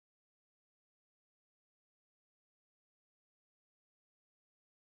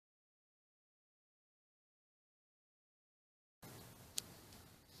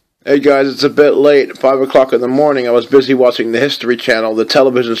Hey guys, it's a bit late, 5 o'clock in the morning. I was busy watching the History Channel, the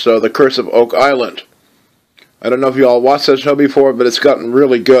television show, The Curse of Oak Island. I don't know if you all watched that show before, but it's gotten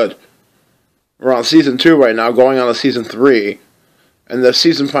really good. We're on season 2 right now, going on to season 3. And the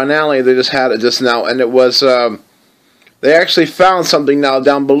season finale, they just had it just now, and it was, they actually found something now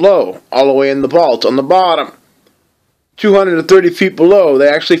down below, all the way in the vault, on the bottom. 230 feet below, they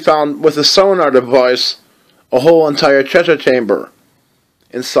actually found, with a sonar device, a whole entire treasure chamber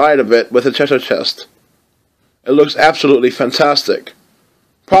inside of it with a treasure chest. It looks absolutely fantastic.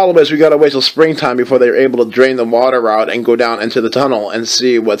 Problem is, we gotta wait till springtime before they're able to drain the water out and go down into the tunnel and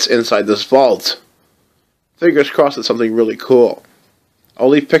see what's inside this vault. Fingers crossed it's something really cool. I'll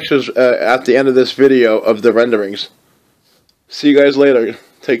leave pictures at the end of this video of the renderings. See you guys later.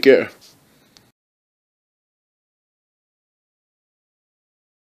 Take care.